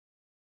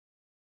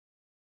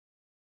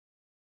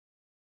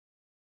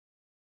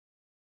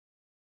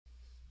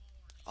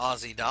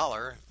Aussie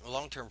dollar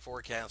long-term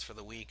forecast for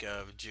the week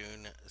of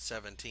June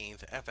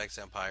 17th,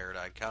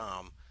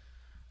 fxempire.com.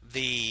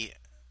 The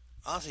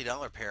Aussie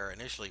dollar pair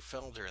initially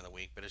fell during the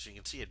week, but as you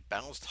can see, it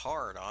bounced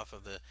hard off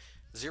of the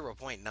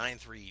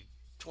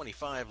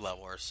 0.9325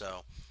 level or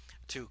so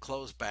to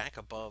close back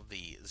above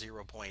the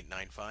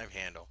 0.95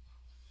 handle.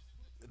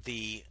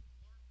 The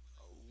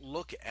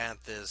look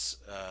at this,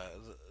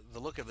 the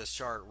look of this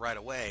chart right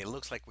away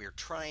looks like we're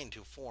trying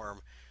to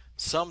form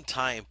some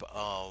type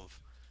of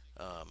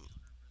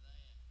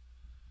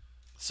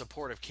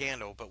supportive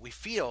candle, but we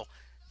feel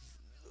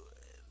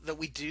that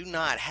we do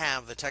not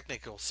have the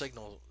technical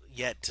signal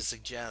yet to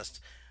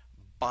suggest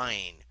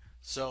buying.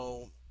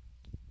 So,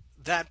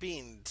 that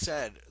being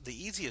said, the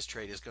easiest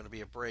trade is going to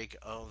be a break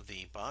of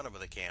the bottom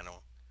of the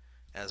candle,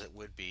 as it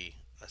would be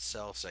a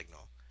sell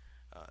signal.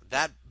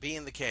 That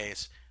being the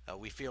case,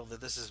 we feel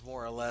that this is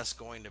more or less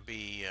going to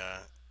be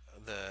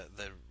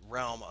the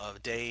realm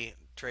of day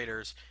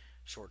traders,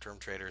 short-term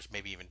traders,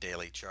 maybe even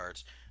daily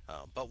charts.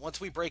 But once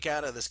we break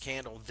out of this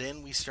candle,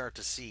 then we start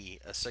to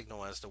see a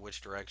signal as to which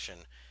direction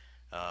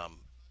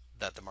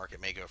that the market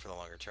may go for the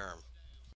longer term.